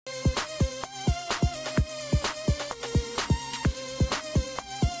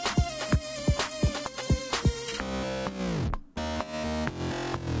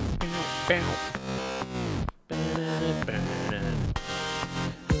Hello.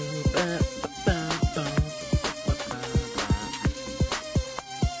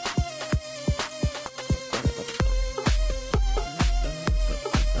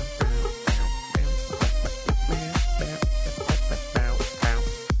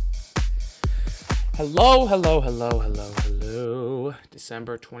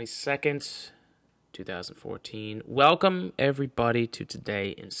 December 22nd, 2014. Welcome, everybody, to Today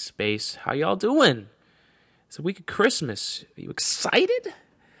in Space. How y'all doing? It's a week of Christmas. Are you excited?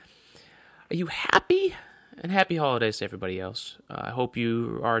 Are you happy? And happy holidays to everybody else. I hope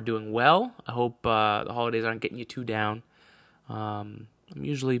you are doing well. I hope the holidays aren't getting you too down. I'm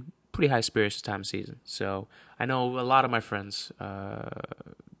usually pretty high spirits this time of season. So I know a lot of my friends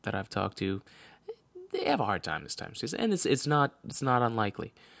that I've talked to, they have a hard time this time of season, and it's not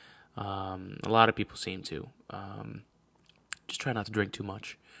unlikely. A lot of people seem to. Just try not to drink too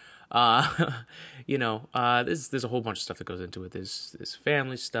much. There's a whole bunch of stuff that goes into it. There's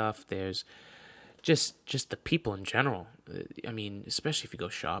family stuff. There's just the people in general. I mean, especially if you go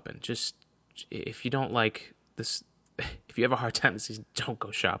shopping. Just if you don't like this, if you have a hard time this season, don't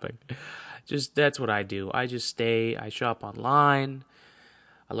go shopping. Just that's what I do. I just stay. I shop online.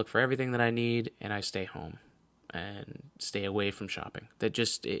 I look for everything that I need, and I stay home and stay away from shopping.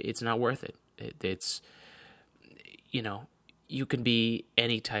 It's not worth it. It's, you can be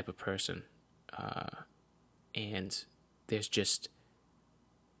any type of person, and there's just,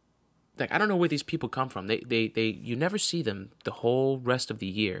 I don't know where these people come from. You never see them the whole rest of the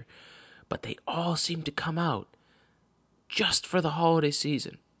year, but they all seem to come out just for the holiday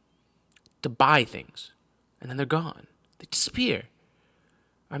season to buy things, and then they're gone. They disappear.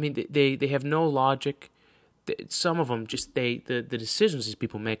 I mean, they have no logic. Some of them the decisions these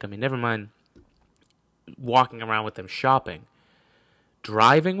people make. I mean, never mind walking around with them shopping.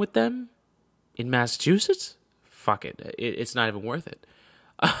 Driving with them in Massachusetts? Fuck it. It's not even worth it.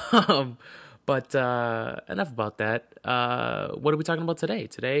 But enough about that. What are we talking about today?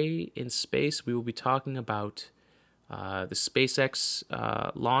 Today in space, we will be talking about the SpaceX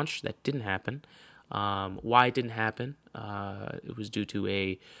launch that didn't happen. Why it didn't happen? It was due to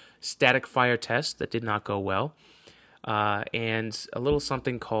a static fire test that did not go well, and a little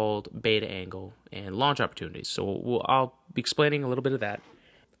something called beta angle and launch opportunities. So I'll be explaining a little bit of that.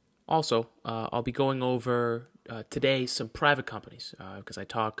 Also, I'll be going over today some private companies because I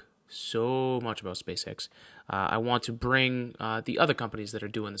talk so much about SpaceX. I want to bring the other companies that are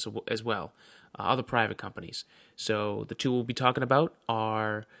doing this as well, other private companies. So the two we'll be talking about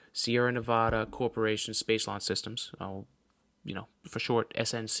are Sierra Nevada Corporation Space Launch Systems, for short,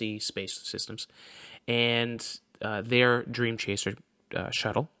 SNC Space Systems, and their Dream Chaser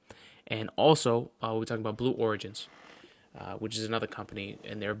shuttle. And also, we'll be talking about Blue Origins, which is another company,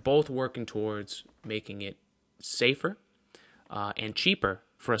 and they're both working towards making it safer and cheaper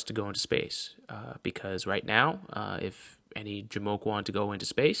for us to go into space. Because right now, if any Jamoke wanted to go into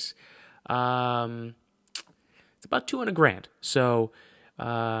space, it's about $200,000. So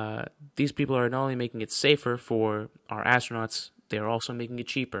these people are not only making it safer for our astronauts, they're also making it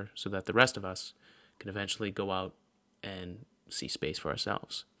cheaper so that the rest of us can eventually go out and see space for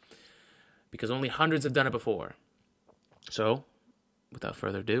ourselves. Because only hundreds have done it before. So, without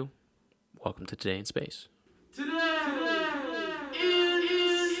further ado, welcome to Today in Space.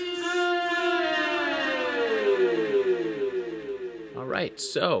 All right,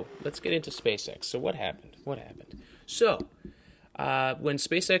 so let's get into SpaceX. So what happened? So, when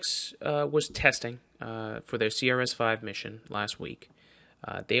SpaceX was testing for their CRS-5 mission last week,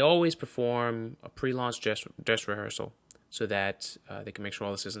 they always perform a pre-launch dress rehearsal so that they can make sure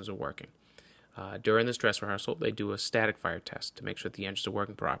all the systems are working. During this dress rehearsal, they do a static fire test to make sure that the engines are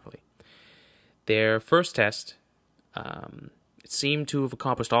working properly. Their first test seemed to have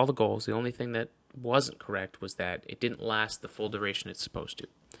accomplished all the goals. The only thing that wasn't correct was that it didn't last the full duration it's supposed to.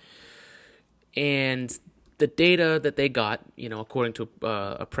 And the data that they got, according to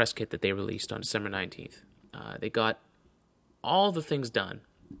a press kit that they released on December 19th, they got all the things done,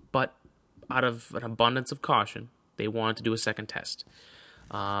 but out of an abundance of caution, they wanted to do a second test.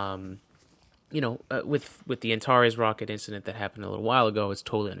 With the Antares rocket incident that happened a little while ago, it's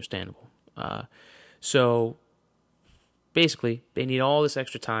totally understandable. So basically, they need all this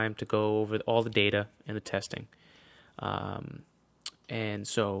extra time to go over all the data and the testing. And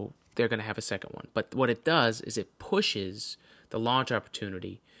so they're going to have a second one. But what it does is it pushes the launch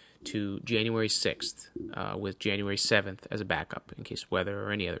opportunity to January 6th, with January 7th as a backup in case of weather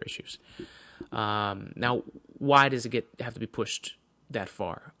or any other issues. Now, why does it have to be pushed that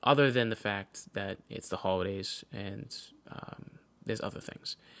far, other than the fact that it's the holidays and there's other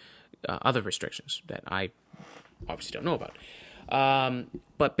things? other restrictions that I obviously don't know about.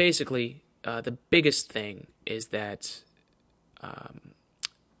 But basically, the biggest thing is that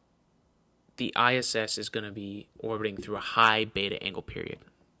the ISS is going to be orbiting through a high beta angle period.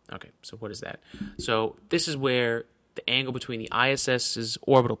 Okay, so what is that? So this is where the angle between the ISS's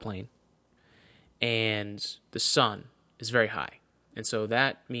orbital plane and the sun is very high. And so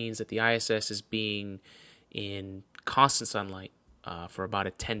that means that the ISS is being in constant sunlight for about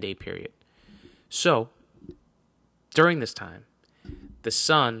a 10-day period. So during this time, the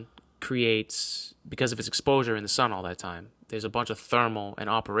sun creates, because of its exposure in the sun all that time, there's a bunch of thermal and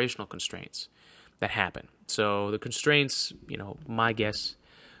operational constraints that happen. So the constraints, my guess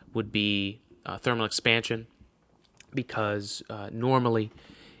would be thermal expansion, because normally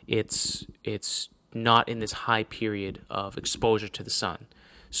it's not in this high period of exposure to the sun.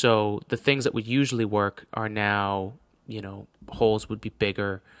 So the things that would usually work are now, holes would be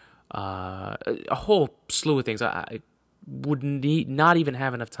bigger, a whole slew of things. I would not even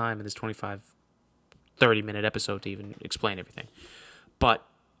have enough time in this 30-minute episode to even explain everything. But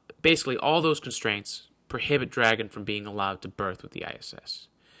basically, all those constraints prohibit Dragon from being allowed to berth with the ISS.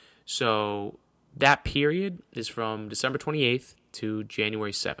 So that period is from December 28th to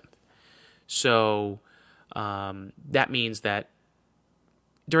January 7th. So that means that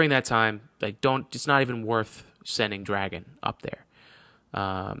during that time, it's not even worth sending Dragon up there.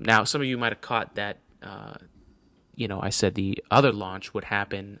 Now, some of you might have caught that, I said the other launch would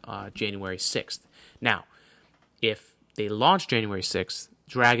happen January 6th. Now, if they launched January 6th,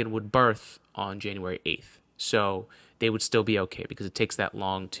 Dragon would berth on January 8th. So they would still be okay, because it takes that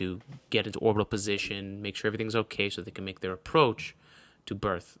long to get into orbital position, make sure everything's okay so they can make their approach to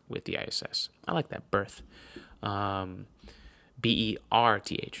berth with the ISS. I like that, berth.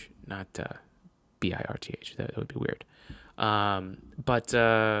 B-E-R-T-H, not B-I-R-T-H. That would be weird.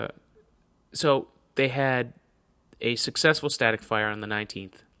 So they had a successful static fire on the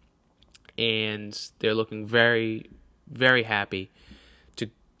 19th, and they're looking very, very happy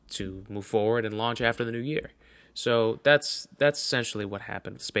to move forward and launch after the new year. So that's essentially what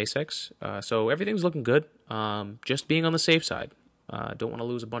happened with SpaceX. So everything's looking good. Just being on the safe side. Don't want to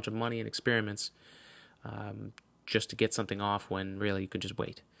lose a bunch of money in experiments just to get something off when really you could just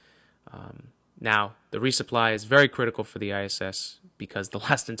wait. Now, the resupply is very critical for the ISS, because the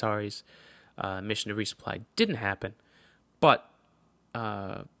last Antares mission to resupply didn't happen, but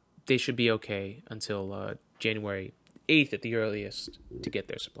they should be okay until January 8th at the earliest to get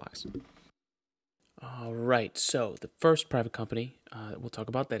their supplies. All right, so the first private company that we'll talk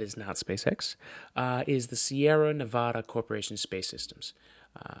about that is not SpaceX is the Sierra Nevada Corporation Space Systems.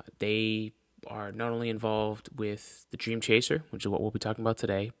 They are not only involved with the Dream Chaser, which is what we'll be talking about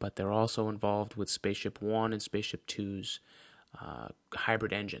today, but they're also involved with Spaceship One and Spaceship Two's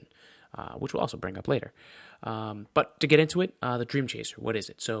hybrid engine, which we'll also bring up later. But to get into it, the Dream Chaser, what is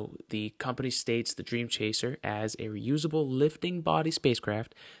it? So the company states the Dream Chaser as a reusable lifting body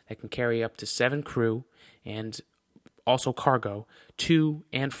spacecraft that can carry up to 7 crew and also cargo to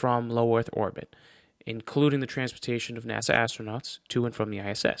and from low Earth orbit, including the transportation of NASA astronauts to and from the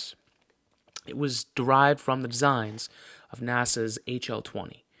ISS. It was derived from the designs of NASA's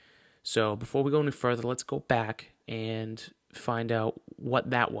HL-20. So before we go any further, let's go back and find out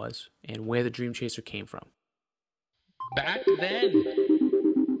what that was and where the Dream Chaser came from. Back then,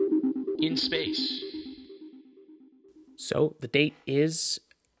 in space. So the date is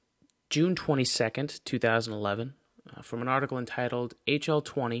June 22nd, 2011, from an article entitled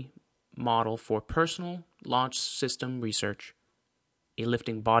HL-20 Model for Personal Launch System Research, a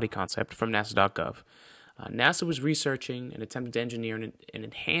Lifting Body Concept, from NASA.gov. NASA was researching and attempting to engineer an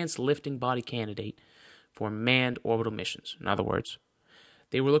enhanced lifting body candidate for manned orbital missions. In other words,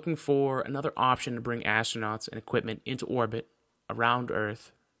 they were looking for another option to bring astronauts and equipment into orbit around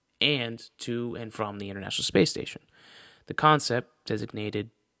Earth and to and from the International Space Station. The concept, designated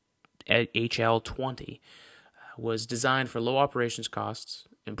HL-20, was designed for low operations costs,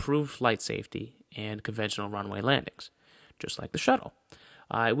 improved flight safety, and conventional runway landings, just like the shuttle.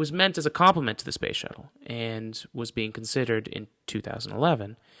 It was meant as a complement to the space shuttle and was being considered in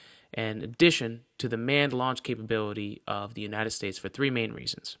 2011 in addition to the manned launch capability of the United States for 3 main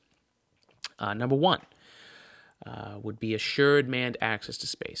reasons. Number one would be assured manned access to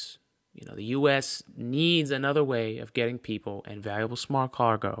space. The U.S. needs another way of getting people and valuable small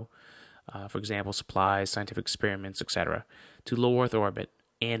cargo, for example, supplies, scientific experiments, etc., to low Earth orbit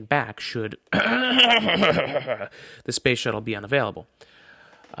and back should the space shuttle be unavailable.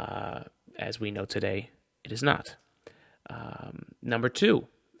 As we know today, it is not. Number two,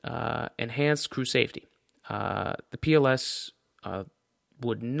 enhanced crew safety. The PLS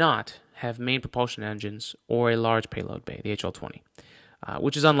would not have main propulsion engines or a large payload bay, the HL-20,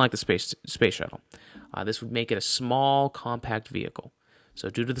 which is unlike the space shuttle. This would make it a small, compact vehicle. So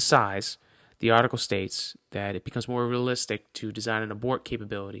due to the size, the article states that it becomes more realistic to design an abort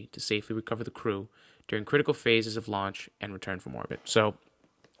capability to safely recover the crew during critical phases of launch and return from orbit. So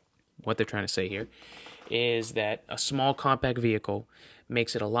what they're trying to say here is that a small, compact vehicle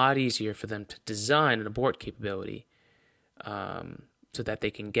makes it a lot easier for them to design an abort capability so that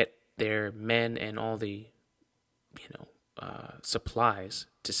they can get their men and all the supplies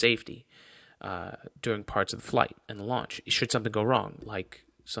to safety during parts of the flight and the launch, should something go wrong, like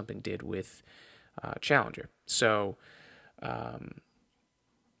something did with Challenger. So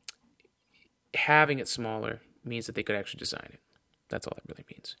having it smaller means that they could actually design it. That's all that really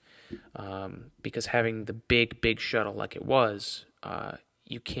means. Because having the big shuttle like it was,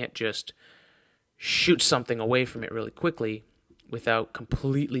 you can't just shoot something away from it really quickly without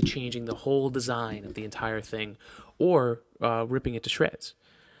completely changing the whole design of the entire thing or ripping it to shreds.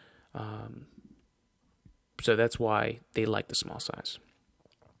 So that's why they like the small size.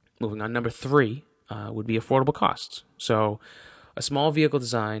 Moving on, number 3 would be affordable costs. So a small vehicle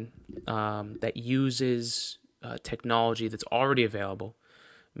design that uses technology that's already available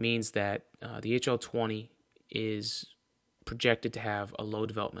means that the HL-20 is projected to have a low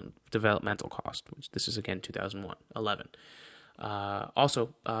developmental cost, which this is again 2011.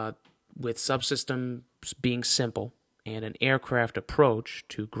 Also, with subsystems being simple and an aircraft approach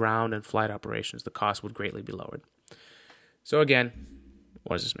to ground and flight operations, the cost would greatly be lowered. So again,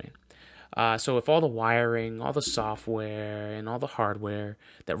 what does this mean? So if all the wiring, all the software, and all the hardware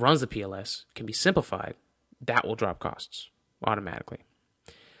that runs the PLS can be simplified, that will drop costs automatically.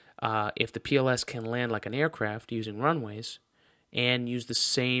 If the PLS can land like an aircraft using runways and use the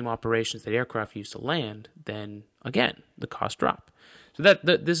same operations that aircraft use to land, then again, the costs drop. So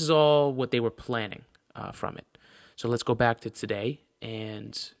this is all what they were planning from it. So let's go back to today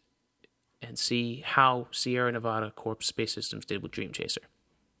and see how Sierra Nevada Corp Space Systems did with Dream Chaser.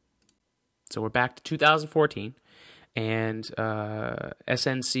 So we're back to 2014, and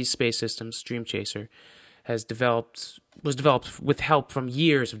SNC Space Systems Dream Chaser was developed with help from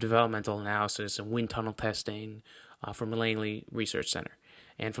years of developmental analysis and wind tunnel testing from Langley Research Center.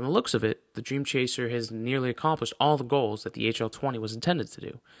 And from the looks of it, the Dream Chaser has nearly accomplished all the goals that the HL-20 was intended to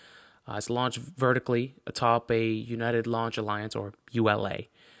do. It's launched vertically atop a United Launch Alliance, or ULA,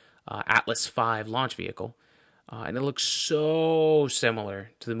 Atlas V launch vehicle, and it looks so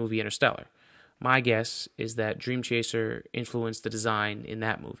similar to the movie Interstellar. My guess is that Dream Chaser influenced the design in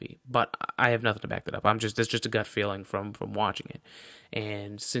that movie, but I have nothing to back that up. That's just a gut feeling from watching it.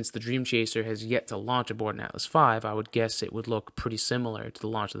 And since the Dream Chaser has yet to launch aboard an Atlas V, I would guess it would look pretty similar to the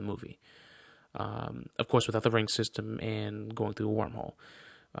launch of the movie. Of course, without the ring system and going through a wormhole,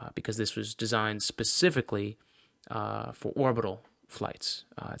 because this was designed specifically for orbital flights.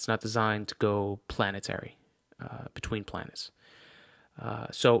 It's not designed to go planetary, between planets.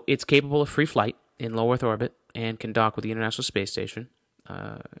 So it's capable of free flight in low Earth orbit and can dock with the International Space Station.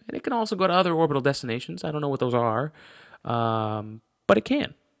 And it can also go to other orbital destinations. I don't know what those are, but it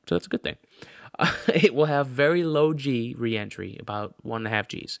can. So that's a good thing. It will have very low G re-entry, about 1.5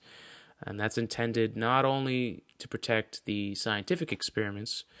 Gs. And that's intended not only to protect the scientific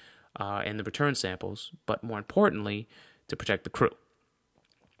experiments and the return samples, but more importantly, to protect the crew.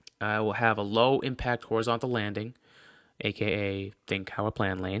 It will have a low-impact horizontal landing, a.k.a. think how a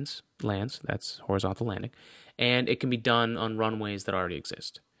plane lands. That's horizontal landing. And it can be done on runways that already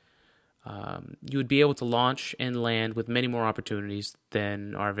exist. You would be able to launch and land with many more opportunities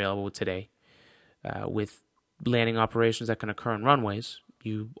than are available today. With landing operations that can occur on runways,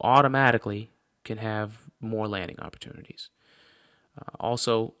 you automatically can have more landing opportunities.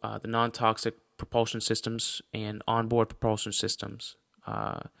 Also, the non-toxic propulsion systems and onboard propulsion systems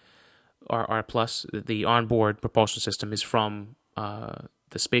are plus. The onboard propulsion system is from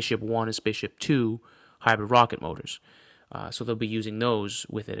the Spaceship 1 and Spaceship 2 hybrid rocket motors. So they'll be using those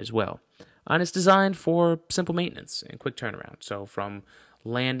with it as well. And it's designed for simple maintenance and quick turnaround. So from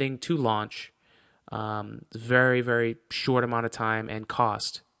landing to launch, very, very short amount of time and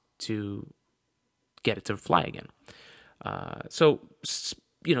cost to get it to fly again.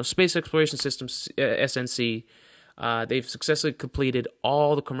 Space Exploration Systems, SNC, they've successfully completed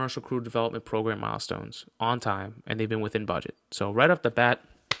all the commercial crew development program milestones on time, and they've been within budget. So right off the bat,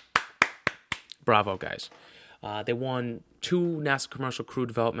 bravo, guys. They won 2 NASA Commercial Crew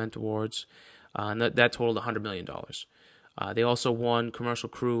Development Awards, and that totaled $100 million. They also won Commercial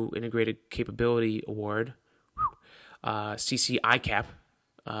Crew Integrated Capability Award, CCICAP.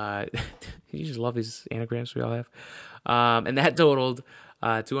 You just love these anagrams we all have. And that totaled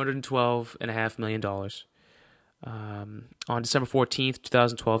 $212.5 million. On December 14th,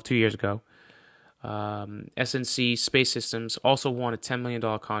 2012, 2 years ago, SNC Space Systems also won a $10 million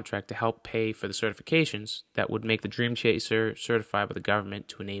contract to help pay for the certifications that would make the Dream Chaser certified by the government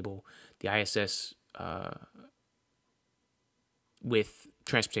to enable the ISS with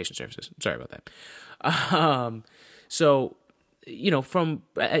transportation services. Sorry about that. So, from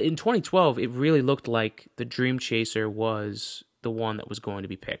in 2012, it really looked like the Dream Chaser was the one that was going to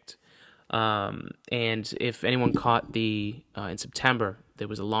be picked. And if anyone caught in September, there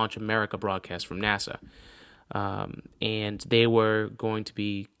was a Launch America broadcast from NASA. And they were going to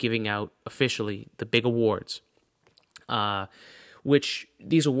be giving out officially the big awards, which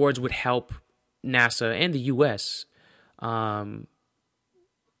these awards would help NASA and the U.S.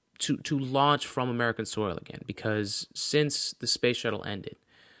 To launch from American soil again, because since the space shuttle ended,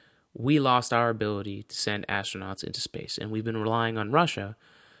 we lost our ability to send astronauts into space, and we've been relying on Russia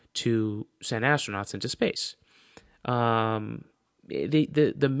to send astronauts into space. The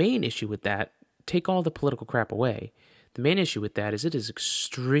main issue with that, take all the political crap away, the main issue with that is it is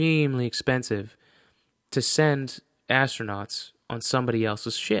extremely expensive to send astronauts on somebody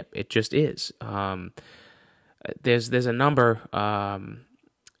else's ship. It just is. There's a number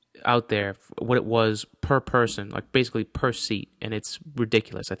out there what it was per person, like basically per seat, and it's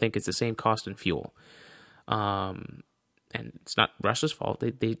ridiculous. I think it's the same cost in fuel. And it's not Russia's fault.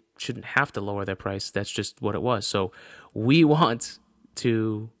 They shouldn't have to lower their price. That's just what it was. So we want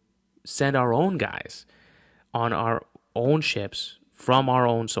to send our own guys on our own ships from our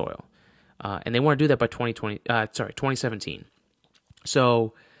own soil. And they want to do that by 2017.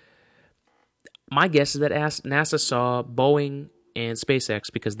 So my guess is that NASA saw Boeing and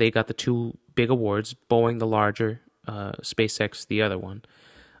SpaceX, because they got the two big awards, Boeing the larger, SpaceX the other one.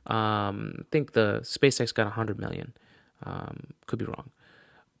 I think the SpaceX got $100 million. Could be wrong.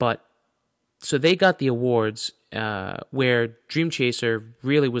 But so they got the awards where Dream Chaser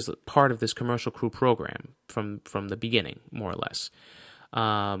really was part of this commercial crew program from the beginning, more or less.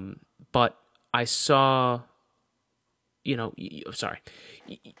 But I saw,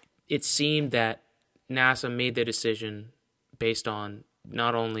 it seemed that NASA made their decision based on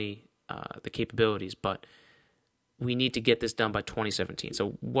not only the capabilities, but we need to get this done by 2017.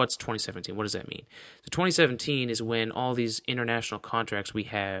 So what's 2017? What does that mean? So 2017 is when all these international contracts we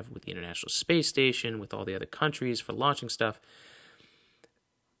have with the International Space Station, with all the other countries for launching stuff,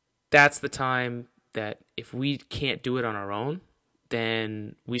 that's the time that if we can't do it on our own,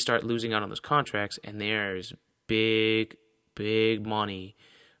 then we start losing out on those contracts, and there's big, big money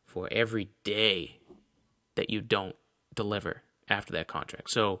for every day that you don't deliver after that contract.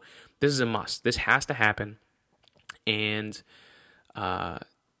 So this is a must. This has to happen. And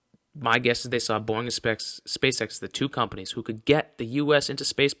my guess is they saw Boeing and SpaceX, the two companies who could get the U.S. into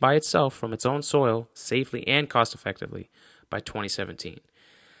space by itself from its own soil safely and cost-effectively by 2017.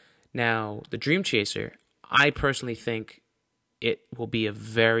 Now, the Dream Chaser, I personally think it will be a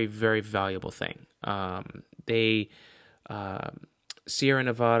very, very valuable thing. Sierra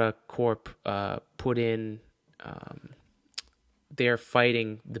Nevada Corp put in... they're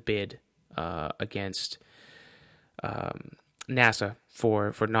fighting the bid against NASA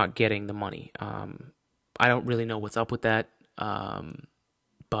for not getting the money. I don't really know what's up with that,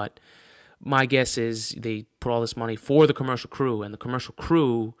 but my guess is they put all this money for the commercial crew, and the commercial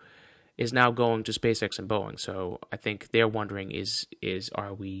crew is now going to SpaceX and Boeing. So I think they're wondering,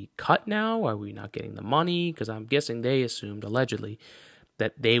 are we cut now? Are we not getting the money? Because I'm guessing they assumed, allegedly,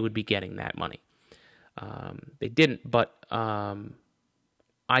 that they would be getting that money. They didn't, but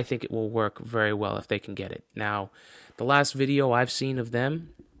I think it will work very well if they can get it. Now, the last video I've seen of them,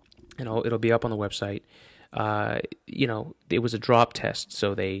 it'll be up on the website. It was a drop test,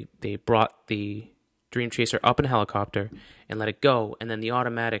 so they brought the Dream Chaser up in a helicopter and let it go, and then the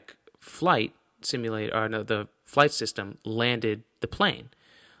automatic flight the flight system landed the plane.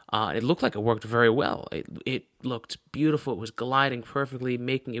 It looked like it worked very well. It looked beautiful. It was gliding perfectly,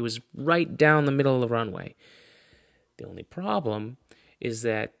 it was right down the middle of the runway. The only problem is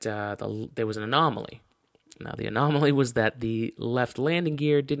that there was an anomaly. Now, the anomaly was that the left landing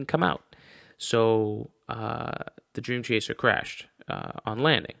gear didn't come out. So the Dream Chaser crashed on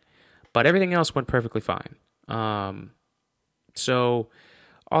landing. But everything else went perfectly fine. So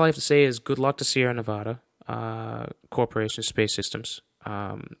all I have to say is good luck to Sierra Nevada Corporation Space Systems.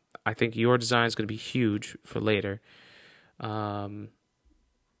 I think your design is going to be huge for later. But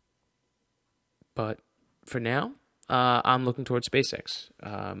for now, I'm looking towards SpaceX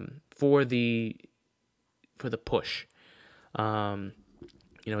for the push.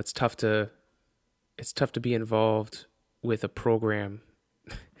 It's tough to be involved with a program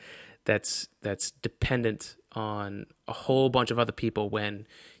that's dependent on a whole bunch of other people when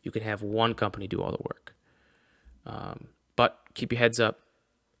you can have one company do all the work. But keep your heads up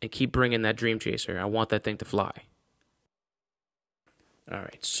and keep bringing that Dream Chaser. I want that thing to fly. All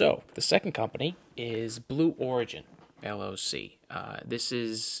right, so the second company is Blue Origin LLC. This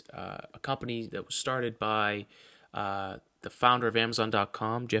is a company that was started by the founder of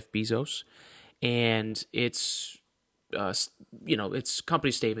Amazon.com, Jeff Bezos, and its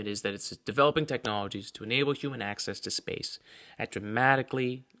company statement is that it's developing technologies to enable human access to space at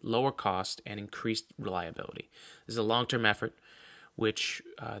dramatically lower cost and increased reliability. This is a long-term effort, which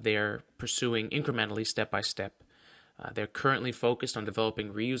they're pursuing incrementally, step by step. They're currently focused on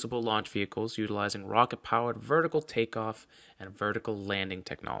developing reusable launch vehicles utilizing rocket-powered vertical takeoff and vertical landing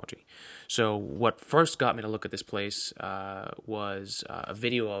technology. So what first got me to look at this place was a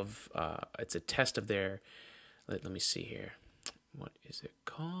video of, it's a test of their, let me see here. What is it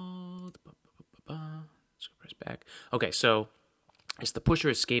called? Let's press back. Okay, so it's the Pusher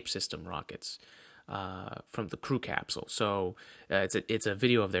Escape System rockets from the crew capsule. So it's a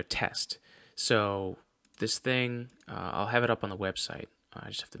video of their test. So this thing, I'll have it up on the website. I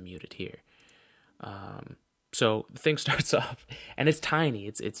just have to mute it here. So the thing starts off, and it's tiny.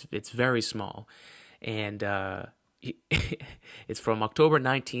 It's very small, and it's from October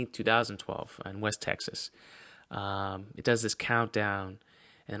 19th, 2012, in West Texas. It does this countdown,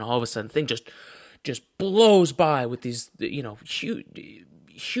 and all of a sudden, the thing just blows by with these,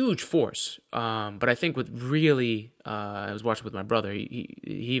 huge force. But I think what really, I was watching with my brother. He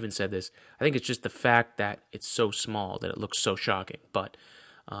even said this. I think it's just the fact that it's so small that it looks so shocking. But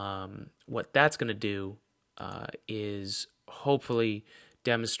what that's going to do is hopefully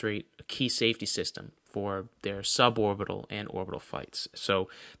demonstrate a key safety system for their suborbital and orbital flights. So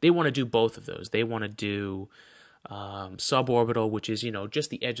they want to do both of those. They want to do suborbital, which is just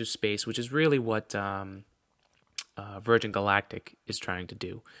the edge of space, which is really what Virgin Galactic is trying to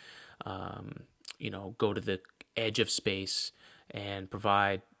do. Go to the edge of space and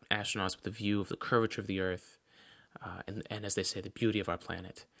provide astronauts with a view of the curvature of the Earth, and as they say, the beauty of our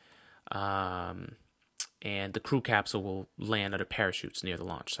planet. And the crew capsule will land under parachutes near the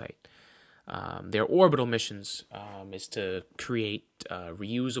launch site. Their orbital missions is to create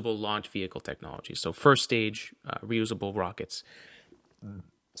reusable launch vehicle technology. So first stage reusable rockets.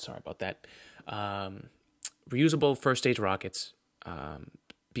 Sorry about that. Reusable first stage rockets,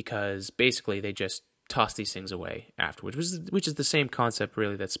 because basically they just toss these things away afterwards, which is the same concept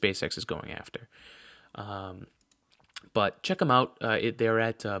really that SpaceX is going after. But check them out. They're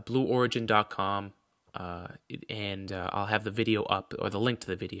at blueorigin.com, and I'll have the video up, or the link to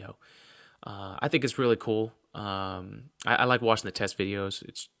the video. I think it's really cool. I like watching the test videos.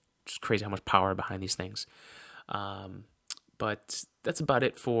 It's just crazy how much power behind these things. But that's about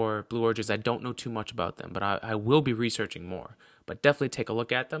it for Blue Origins. I don't know too much about them, but I will be researching more. But definitely take a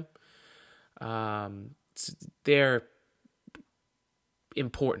look at them. They're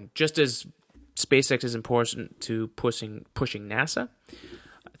important, just as SpaceX is important to pushing NASA.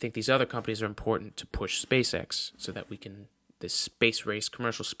 I think these other companies are important to push SpaceX so that this space race,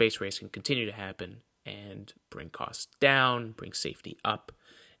 commercial space race, can continue to happen and bring costs down, bring safety up,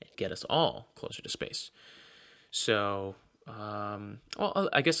 and get us all closer to space. So,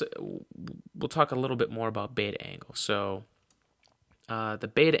 I guess we'll talk a little bit more about Beta Angle. So,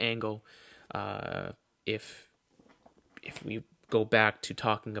 the Beta Angle, if we go back to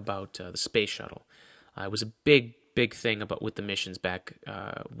talking about the space shuttle, it was a big thing with the missions back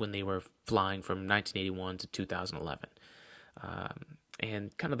when they were flying from 1981 to 2011.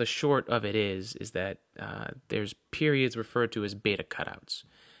 And kind of the short of it is that there's periods referred to as beta cutouts,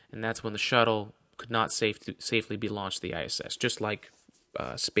 and that's when the shuttle could not safely be launched to the ISS, just like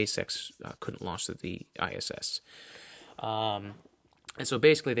SpaceX couldn't launch to the ISS. And so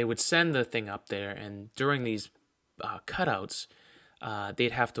basically they would send the thing up there, and during these cutouts,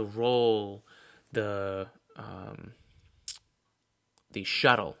 they'd have to roll the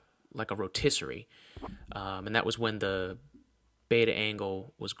shuttle like a rotisserie, and that was when the beta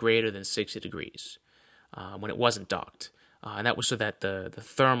angle was greater than 60 degrees, when it wasn't docked. And that was so that the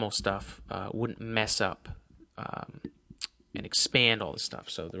thermal stuff wouldn't mess up and expand all the stuff.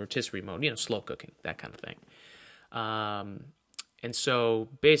 So the rotisserie mode, slow cooking, that kind of thing. And so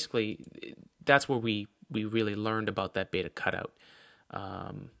basically, that's where we really learned about that beta cutout.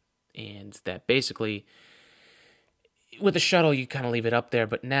 And that basically, with the shuttle, you kind of leave it up there.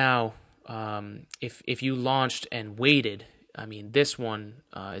 But now, if you launched and waited, this one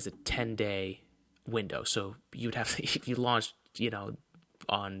is a 10-day window. So you'd have to, if you launched,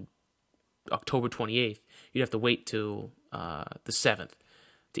 on October 28th, you'd have to wait till the 7th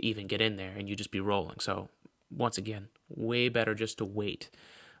to even get in there, and you just be rolling. So once again, way better just to wait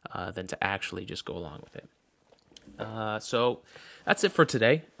than to actually just go along with it. So that's it for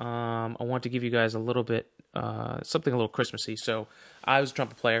today. I want to give you guys a little bit, something a little Christmassy. So I was a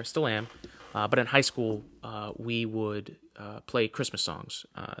trumpet player, still am, but in high school, we would play Christmas songs.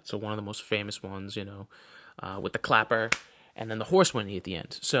 So one of the most famous ones, with the clapper and then the horse whinny at the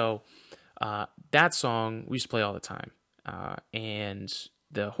end. So that song we used to play all the time. And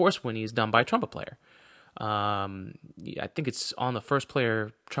the horse whinny is done by a trumpet player. I think it's on the first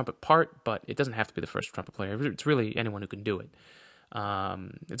player trumpet part, but it doesn't have to be the first trumpet player. It's really anyone who can do it.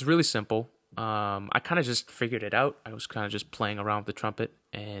 It's really simple. I kind of just figured it out. I was kind of just playing around with the trumpet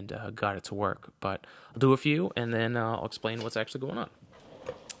and got it to work. But I'll do a few, and then I'll explain what's actually going on.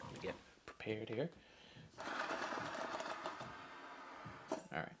 Let me get prepared here.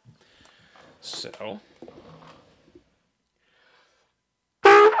 All right. So...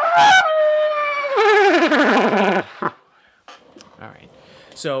 All right.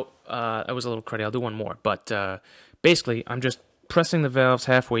 So that was a little cruddy. I'll do one more. But basically, I'm just pressing the valves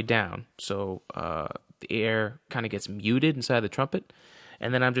halfway down, so the air kind of gets muted inside the trumpet,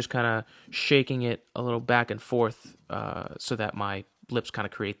 and then I'm just kind of shaking it a little back and forth so that my lips kind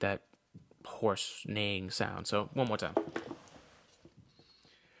of create that hoarse neighing sound. So one more time.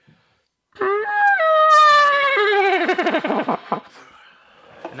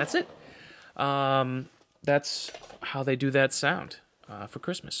 And that's it. That's how they do that sound for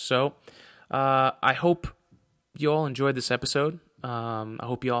Christmas. So I hope you all enjoyed this episode. I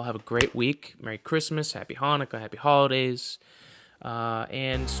hope you all have a great week. Merry Christmas, Happy Hanukkah, Happy Holidays.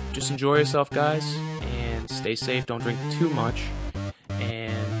 And just enjoy yourself, guys. And stay safe. Don't drink too much.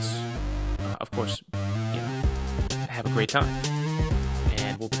 And, of course, have a great time.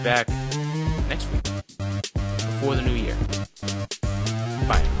 And we'll be back next week before the new year.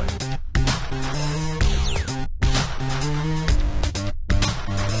 Bye, everybody.